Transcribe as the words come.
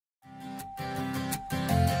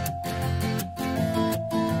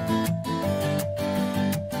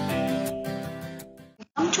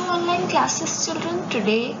classes children,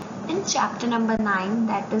 today in chapter number 9,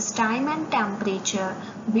 that is time and temperature,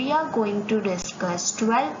 we are going to discuss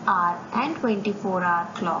 12-hour and 24-hour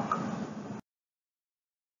clock.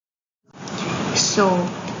 So,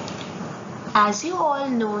 as you all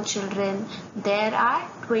know children, there are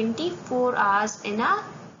 24 hours in a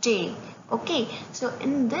day. Okay, so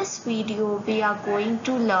in this video we are going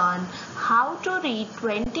to learn how to read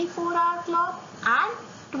 24-hour clock and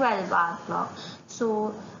 12-hour clock.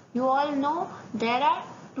 So you all know there are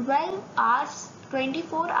 12 hours,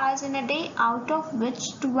 24 hours in a day, out of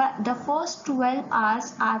which the first 12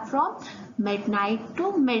 hours are from midnight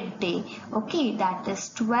to midday. Okay, that is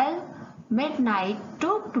 12 midnight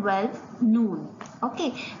to 12 noon.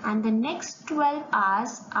 Okay, and the next 12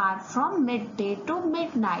 hours are from midday to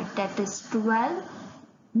midnight, that is 12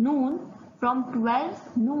 noon, from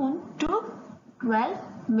 12 noon to 12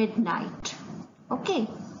 midnight. Okay,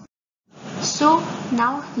 so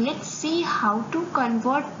now let's see how to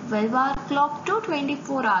convert 12-hour clock to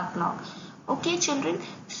 24-hour clock. Okay children,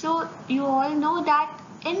 so you all know that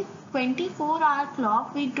in 24-hour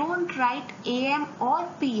clock we don't write AM or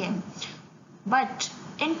PM, but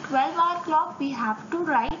in 12-hour clock we have to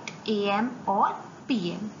write AM or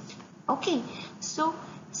PM. Okay, so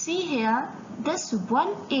see here, this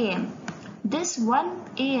 1 AM,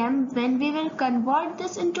 when we will convert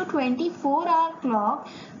this into 24-hour clock,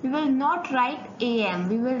 we will not write AM,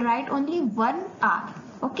 we will write only 1 hour.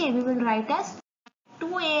 Okay, we will write as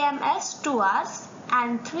 2 AM as 2 hours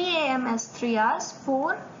and 3 AM as 3 hours,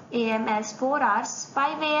 4 AM as 4 hours,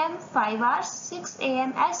 5 AM 5 hours, 6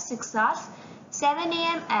 AM as 6 hours, 7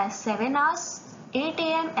 AM as 7 hours, 8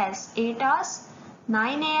 AM as 8 hours,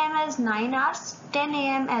 9 AM as 9 hours, 10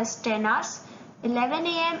 AM as 10 hours, 11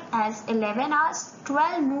 AM as 11 hours,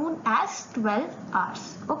 12 noon as 12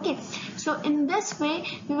 hours. Okay, so in this way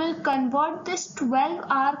we will convert this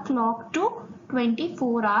 12-hour clock to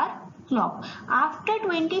 24-hour clock. After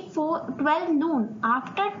 12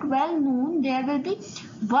 noon there will be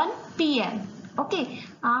 1 PM. Okay,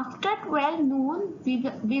 after 12 noon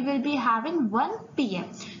we will be having 1 PM.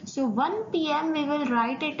 So 1 PM we will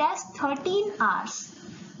write it as 13 hours.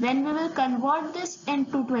 When we will convert this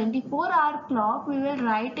into 24-hour clock, we will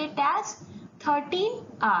write it as 13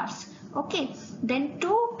 hours. Okay, then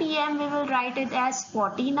 2 PM we will write it as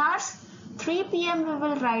 14 hours. 3 PM we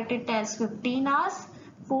will write it as 15 hours.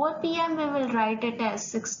 4 PM we will write it as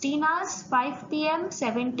 16 hours. 5 PM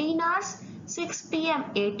 17 hours. 6 PM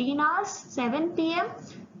 18 hours. 7 PM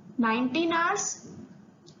 19 hours.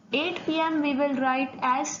 8 PM we will write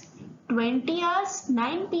as 20 hours.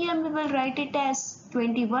 9 PM we will write it as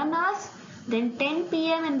 21 hours. Then 10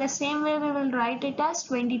 PM in the same way we will write it as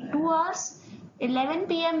 22 hours. 11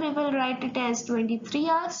 PM we will write it as 23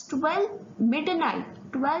 hours. 12 midnight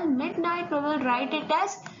we will write it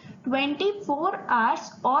as 24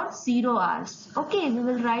 hours or 0 hours. Okay, we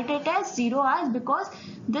will write it as 0 hours because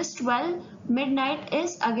this 12 midnight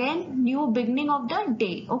is again new beginning of the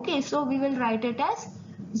day. Okay, so we will write it as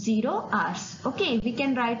 0 hours. Okay, we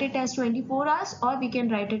can write it as 24 hours or we can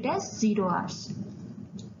write it as 0 hours.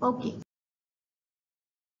 Okay,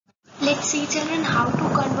 let's see children how to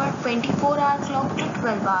convert 24-hour clock to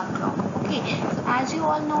 12-hour clock. Okay, as you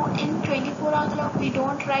all know, in 24-hour clock we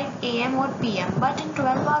don't write AM or PM, but in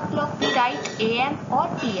 12-hour clock we write AM or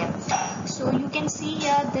PM. So you can see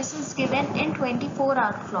here this is given in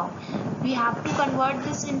 24-hour clock. We have to convert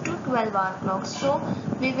this into 12-hour clock. So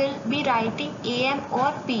we will be writing AM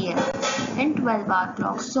or PM in 12-hour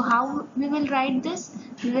clock. So how we will write this?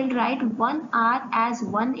 We will write 1 hour as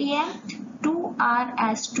 1 AM, 2 hour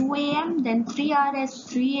as 2 AM, then 3 hour as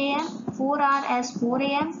 3 AM, 4 hour as 4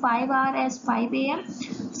 AM, 5 hour as 5 AM,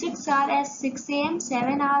 6 hour as 6 AM,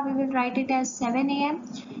 7 hour we will write it as 7 AM,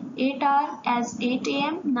 8 hour as 8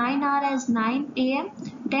 AM, 9 hour as 9 AM,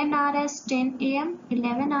 10 hour as 10 AM,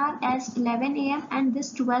 11 hour as 11 AM, and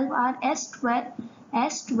this 12 hour as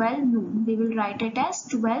 12 noon. We will write it as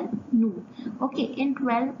 12 noon. Okay, in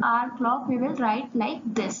 12-hour clock we will write like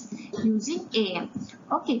this using AM.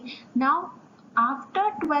 Okay, now after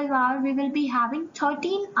 12 hours we will be having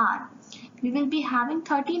 13 hours. We will be having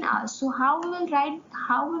 13 hours. So how we will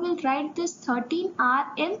write this 13 hour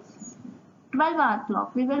in 12-hour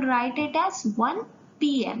clock? We will write it as 1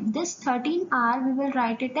 PM. This 13 hour we will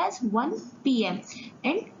write it as 1 PM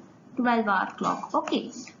in 12-hour clock. Okay,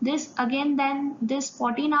 this again, then this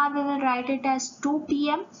 14 hour we will write it as 2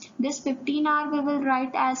 PM. This 15 hour we will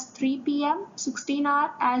write as 3 PM. 16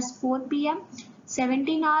 hour as 4 PM.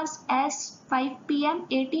 17 hours as 5 PM.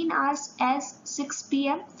 18 hours as 6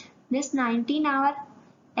 PM. This 19 hour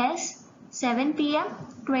as 7 PM.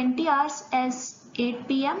 20 hours as 8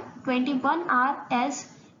 PM. 21 hour as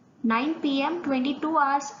 9 p.m. 22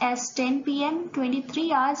 hours as 10 p.m.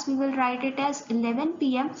 23 hours we will write it as 11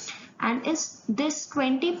 p.m. and is this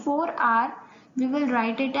 24 hour we will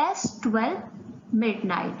write it as 12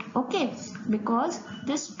 midnight. Okay, because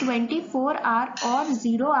this 24 hour or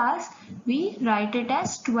 0 hours we write it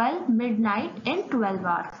as 12 midnight in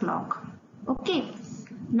 12-hour clock. Okay,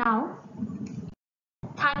 now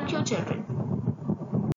thank you children.